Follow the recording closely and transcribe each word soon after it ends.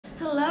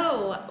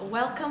Hello,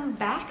 welcome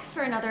back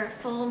for another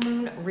full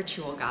moon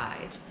ritual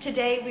guide.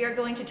 Today we are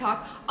going to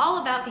talk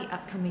all about the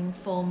upcoming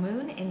full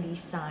moon in the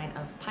sign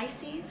of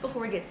Pisces.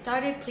 Before we get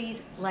started,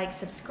 please like,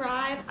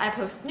 subscribe. I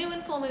post new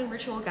and full moon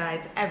ritual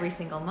guides every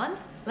single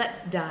month.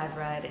 Let's dive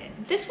right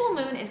in. This full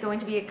moon is going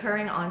to be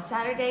occurring on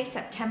Saturday,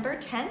 September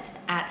 10th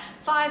at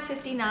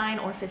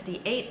 5:59 or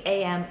 58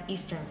 a.m.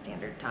 Eastern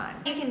Standard Time.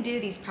 You can do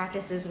these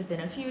practices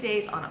within a few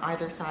days on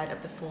either side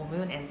of the full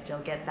moon and still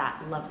get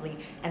that lovely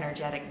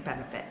energetic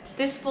benefit.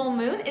 This full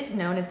moon is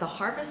known as the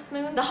harvest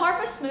moon. The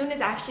harvest moon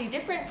is actually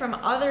different from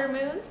other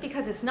moons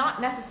because it's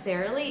not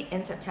necessarily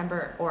in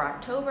September or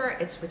October.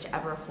 It's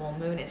whichever full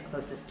moon is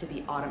closest to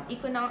the autumn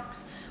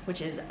equinox,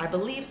 which is, I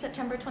believe,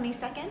 September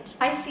 22nd.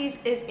 Pisces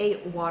is a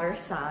water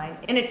sign,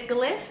 and its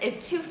glyph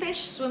is two fish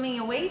swimming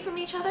away from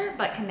each other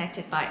but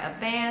connected by a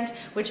band,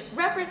 which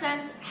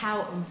represents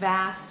how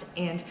vast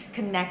and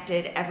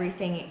connected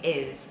everything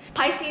is.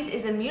 Pisces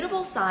is a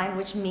mutable sign,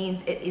 which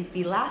means it is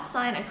the last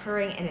sign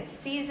occurring in its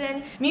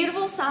season.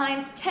 Mutable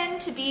signs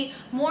tend to be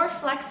more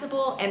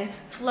flexible and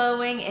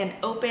flowing and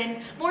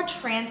open, more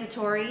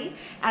transitory,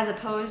 as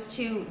opposed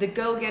to the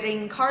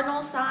go-getting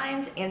cardinal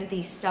signs and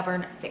the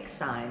stubborn fixed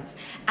signs.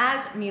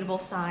 As mutable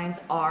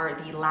signs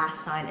are the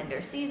last sign in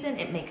their season,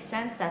 it makes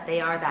sense that they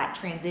are that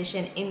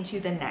transition into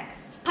the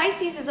next.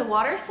 Pisces is a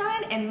water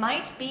sign and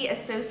might be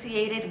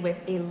associated with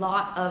a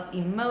lot of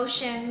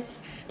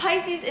emotions.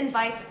 Pisces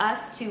invites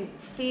us to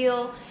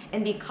feel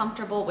and be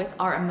comfortable with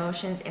our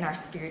emotions and our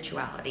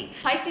spirituality.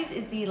 Pisces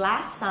is the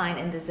last sign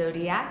in the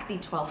zodiac, the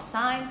 12th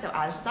sign, so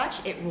as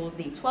such, it rules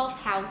the 12th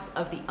house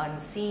of the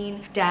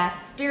unseen, death,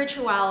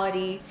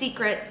 spirituality,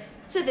 secrets.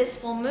 So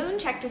this full moon,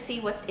 check to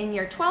see what's in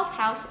your 12th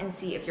house and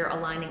see if you're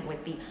aligning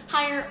with the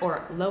higher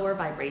or lower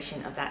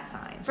vibration of that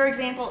sign. For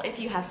example, if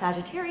you have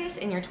Sagittarius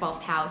in your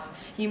 12th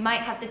house, you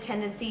might have the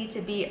tendency to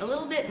be a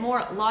little bit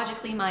more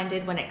logically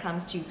minded when it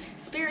comes to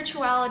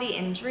spirituality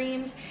and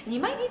dreams, and you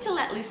might need to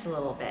let loose a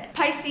little bit.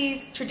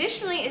 Pisces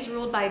traditionally is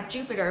ruled by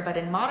Jupiter, but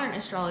in modern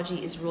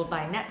astrology is ruled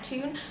by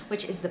Neptune,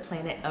 which is the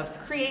planet of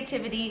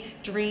creativity,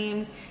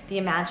 dreams, the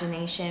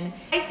imagination.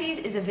 Pisces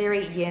is a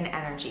very yin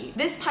energy.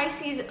 This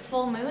Pisces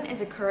full moon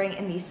is occurring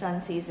in the sun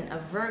season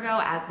of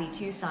Virgo, as the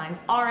two signs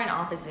are in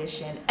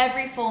opposition.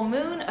 Every full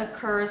moon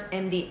occurs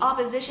in the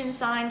opposition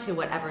sign to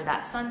whatever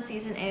that sun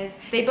season is.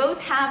 They both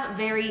have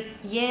very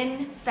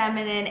yin,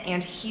 feminine,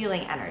 and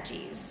healing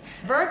energies.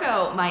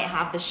 Virgo might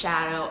have the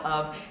shadow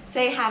of,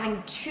 say,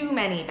 having too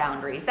many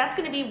boundaries. That's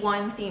going to be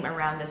one theme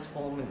around this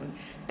full moon: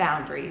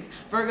 boundaries.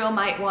 Virgo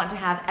might want to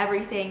have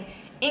everything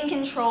in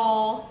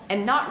control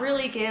and not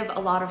really give a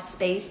lot of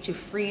space to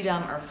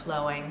freedom or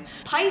flowing.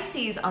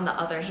 Pisces, on the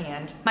other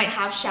hand, might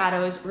have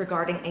shadows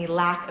regarding a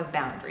lack of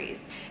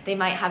boundaries. They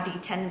might have the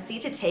tendency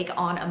to take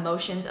on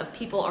emotions of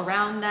people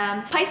around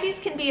them. Pisces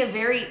can be a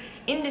very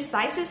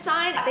indecisive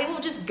sign. They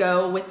will just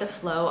go with the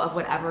flow of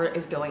whatever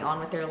is going on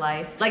with their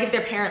life. Like if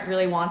their parent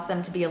really wants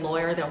them to be a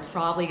lawyer, they'll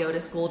probably go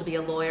to school to be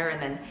a lawyer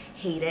and then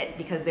hate it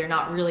because they're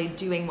not really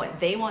doing what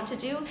they want to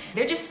do.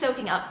 They're just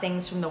soaking up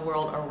things from the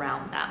world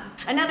around them.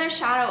 Another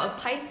shadow of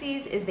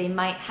Pisces is they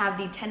might have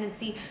the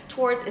tendency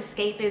towards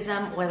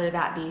escapism, whether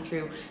that be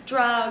through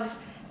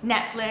drugs,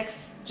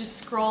 Netflix,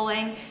 just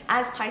scrolling.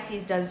 As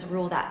Pisces does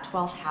rule that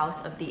 12th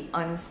house of the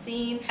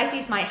unseen,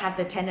 Pisces might have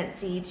the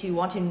tendency to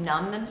want to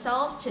numb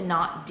themselves, to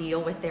not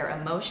deal with their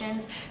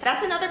emotions.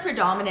 That's another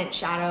predominant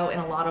shadow in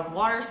a lot of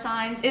water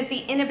signs, is the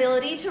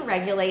inability to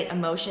regulate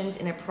emotions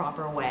in a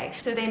proper way.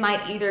 So they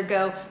might either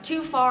go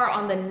too far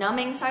on the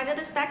numbing side of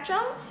the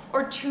spectrum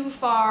or too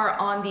far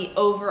on the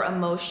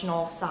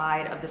over-emotional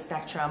side of the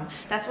spectrum.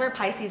 That's where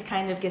Pisces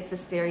kind of gets the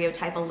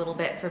stereotype a little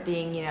bit for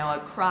being,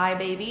 a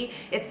crybaby.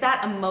 It's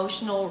that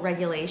emotional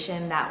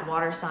regulation that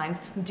water signs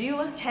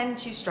do tend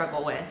to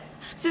struggle with.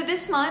 So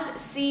this month,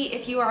 see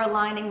if you are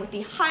aligning with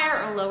the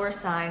higher or lower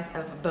signs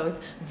of both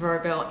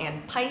Virgo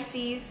and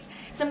Pisces.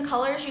 Some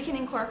colors you can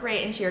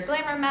incorporate into your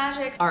glamour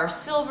magic are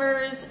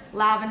silvers,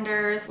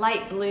 lavenders,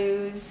 light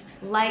blues,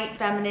 light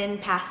feminine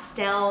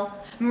pastel,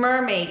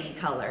 mermaidy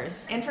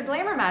colors. And for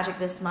glamour magic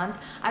this month,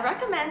 I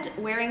recommend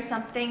wearing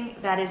something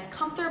that is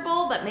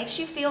comfortable but makes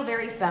you feel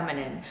very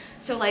feminine.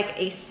 So like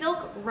a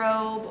silk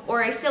robe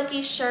or a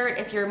silky shirt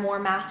if you're more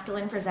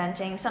masculine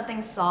presenting,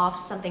 something soft,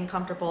 something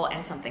comfortable,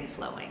 and something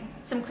flowing.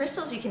 Some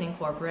crystals you can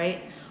incorporate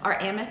are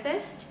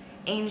amethyst,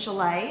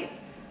 angelite,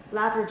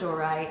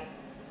 labradorite,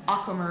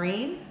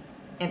 aquamarine,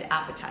 and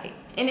apatite.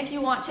 And if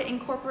you want to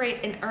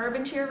incorporate an herb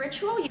into your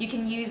ritual, you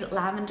can use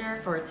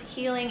lavender for its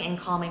healing and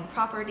calming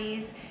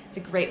properties. It's a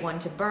great one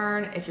to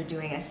burn if you're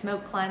doing a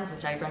smoke cleanse,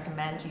 which I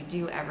recommend you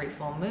do every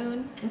full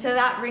moon. And so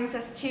that brings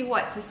us to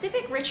what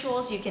specific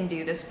rituals you can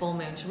do this full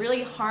moon to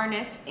really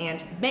harness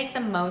and make the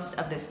most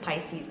of this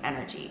Pisces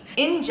energy.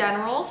 In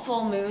general,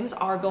 full moons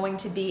are going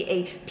to be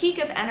a peak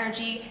of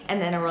energy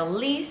and then a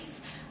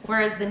release,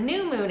 whereas the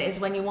new moon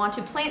is when you want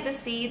to plant the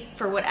seeds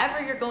for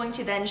whatever you're going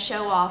to then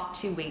show off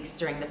 2 weeks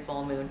during the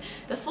full moon.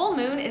 The full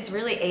moon is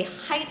really a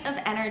height of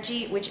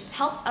energy which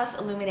helps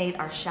us illuminate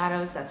our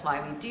shadows. That's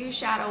why we do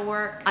shadow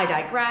work. I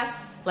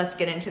digress. Let's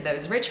get into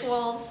those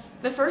rituals.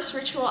 The first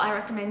ritual I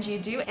recommend you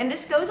do, and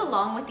this goes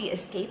along with the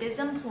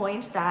escapism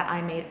point that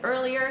I made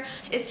earlier,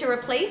 is to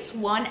replace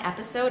one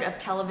episode of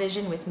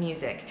television with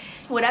music.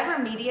 Whatever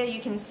media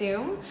you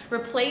consume,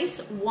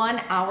 replace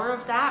 1 hour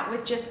of that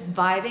with just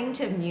vibing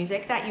to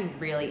music that you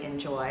really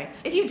enjoy.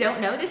 If you don't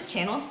know, this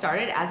channel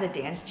started as a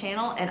dance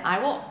channel, and I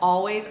will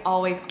always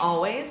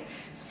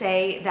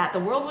say that the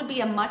world would be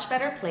a much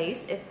better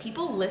place if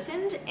people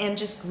listened and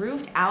just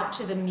grooved out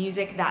to the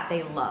music that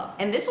they love.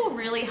 And this will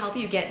really help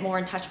you get more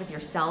in touch with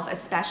yourself,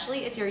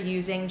 especially if you're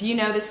using,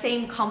 the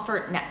same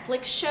comfort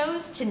Netflix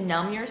shows to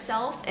numb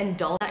yourself and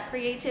dull that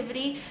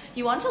creativity.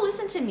 You want to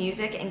listen to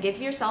music and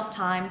give yourself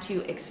time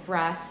to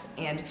express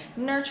and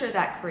nurture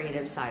that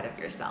creative side of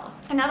yourself.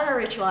 Another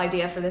ritual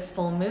idea for this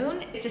full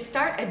moon is to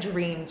start a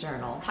dream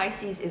journal.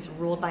 Pisces is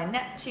ruled by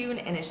Neptune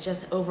and is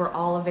just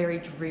overall a very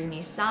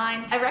dreamy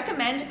sign. I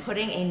recommend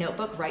putting a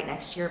notebook right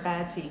next to your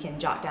bed so you can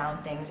jot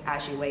down things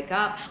as you wake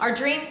up. Our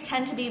dreams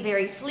tend to be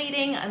very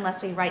fleeting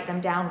unless we write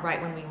them down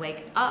right when we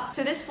wake up.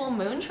 So this full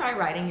moon, try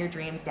writing your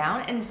dreams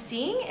down and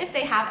seeing if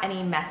they have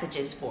any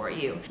messages for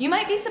you. You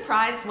might be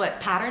surprised what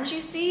patterns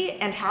you see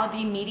and how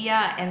the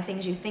media and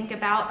things you think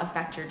about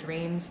affect your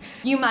dreams.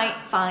 You might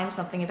find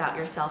something about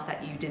yourself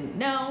that you didn't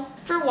know.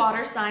 For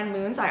water sign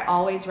moons, I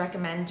always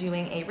recommend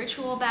doing a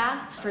ritual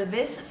bath. For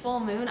this full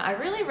moon, I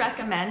really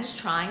recommend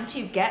trying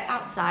to get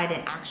outside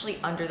and actually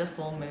under the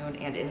full moon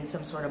and in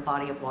some sort of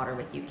body of water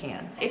if you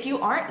can. If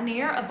you aren't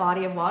near a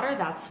body of water,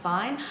 that's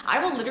fine.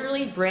 I will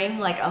literally bring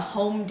like a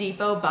Home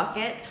Depot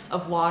bucket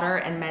of water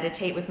and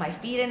meditate with my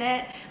feet in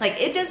it. Like,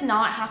 it does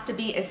not have to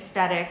be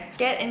aesthetic.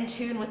 Get in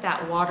tune with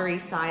that watery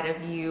side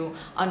of you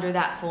under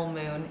that full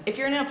moon. If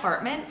you're in an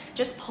apartment,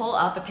 just pull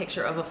up a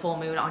picture of a full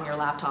moon on your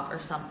laptop or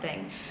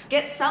something.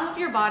 Get some of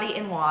your body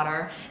in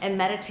water and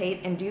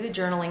meditate and do the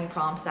journaling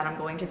prompts that I'm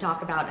going to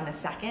talk about in a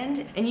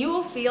second, and you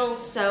will feel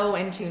so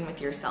in tune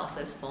with yourself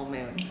this full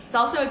moon. It's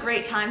also a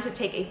great time to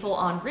take a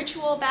full-on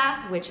ritual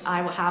bath, which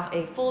I will have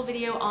a full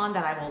video on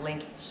that I will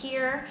link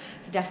here,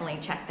 so definitely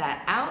check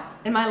that out.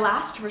 And my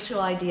last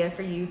ritual idea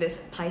for you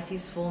this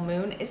Pisces full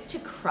moon is to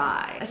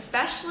cry,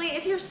 especially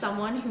if you're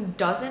someone who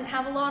doesn't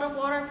have a lot of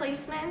water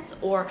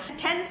placements or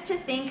tends to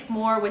think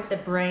more with the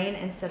brain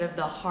instead of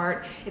the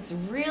heart. It's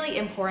really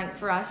important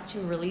for us to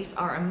release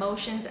our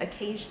emotions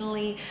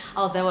occasionally,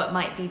 although it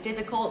might be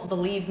difficult.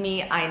 Believe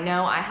me, I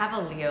know I have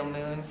a Leo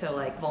moon, so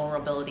like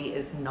vulnerability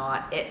is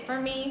not it for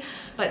me,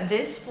 but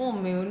this full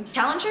moon,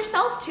 challenge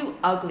yourself to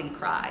ugly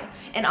cry.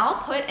 And I'll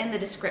put in the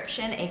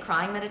description a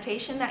crying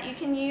meditation that you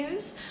can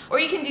use, or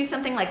you can do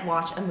something like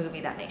watch a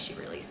movie that makes you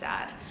really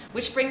sad.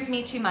 Which brings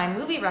me to my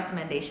movie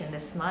recommendation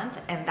this month,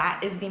 and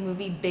that is the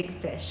movie Big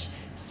Fish,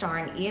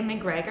 starring Ian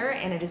McGregor,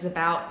 and it is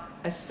about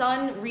a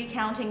son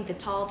recounting the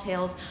tall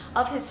tales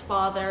of his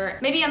father.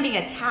 Maybe I'm being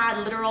a tad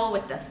literal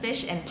with the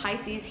fish and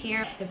Pisces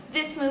here. If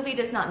this movie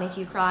does not make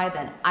you cry,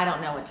 then I don't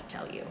know what to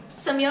tell you.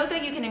 Some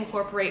yoga you can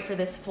incorporate for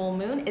this full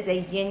moon is a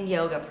yin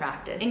yoga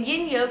practice. And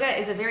yin yoga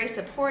is a very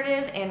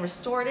supportive and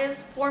restorative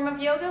form of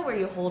yoga where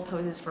you hold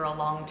poses for a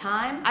long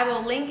time. I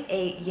will link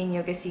a yin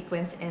yoga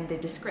sequence in the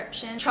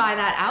description. Try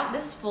that out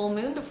this full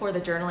moon before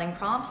the journaling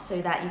prompts so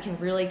that you can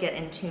really get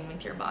in tune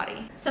with your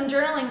body. Some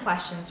journaling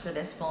questions for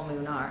this full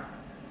moon are: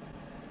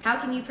 how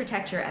can you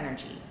protect your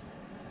energy?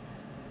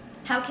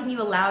 How can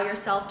you allow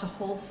yourself to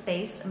hold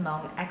space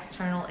among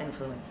external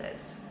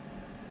influences?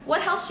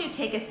 What helps you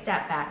take a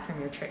step back from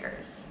your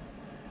triggers?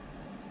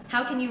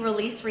 How can you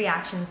release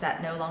reactions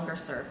that no longer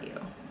serve you?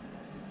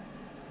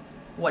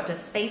 What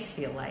does space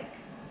feel like?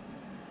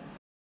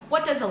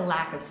 What does a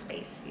lack of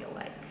space feel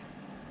like?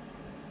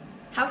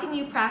 How can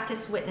you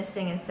practice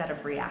witnessing instead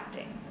of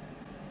reacting?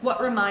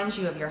 What reminds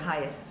you of your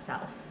highest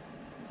self?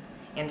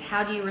 And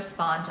how do you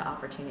respond to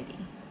opportunity?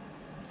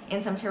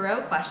 And some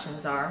tarot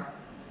questions are: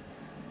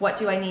 what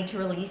do I need to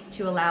release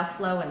to allow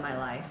flow in my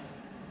life?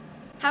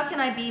 How can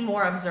I be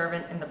more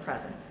observant in the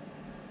present?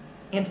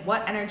 And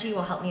what energy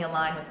will help me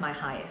align with my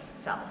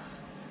highest self?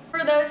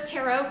 For those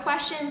tarot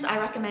questions, I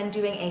recommend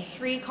doing a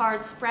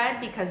 3-card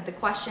spread because the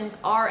questions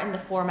are in the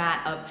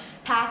format of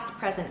past,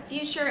 present,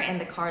 future,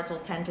 and the cards will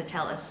tend to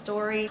tell a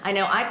story. I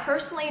know I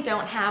personally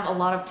don't have a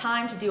lot of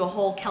time to do a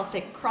whole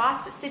Celtic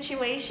cross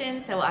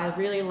situation, so I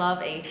really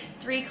love a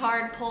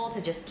 3-card pull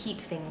to just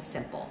keep things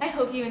simple. I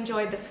hope you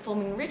enjoyed this full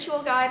moon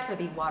ritual guide for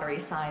the watery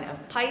sign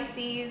of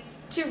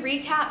Pisces. To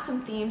recap,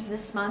 some themes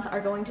this month are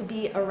going to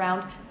be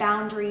around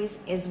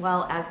boundaries as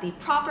well as the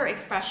proper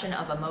expression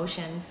of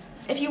emotions.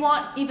 If you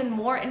want even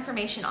more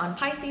information on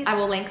Pisces, I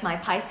will link my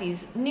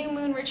Pisces new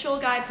moon ritual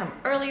guide from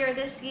earlier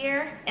this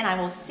year, and I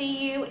will see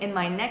you in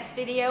my next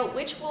video,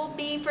 which will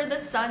be for the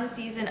sun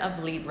season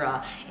of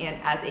Libra. And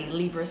as a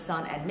Libra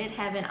sun at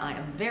midheaven, I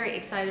am very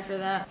excited for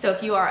that. So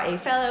if you are a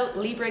fellow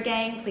Libra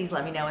gang, please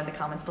let me know in the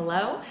comments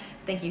below.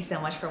 Thank you so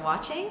much for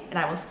watching, and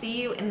I will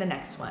see you in the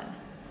next one.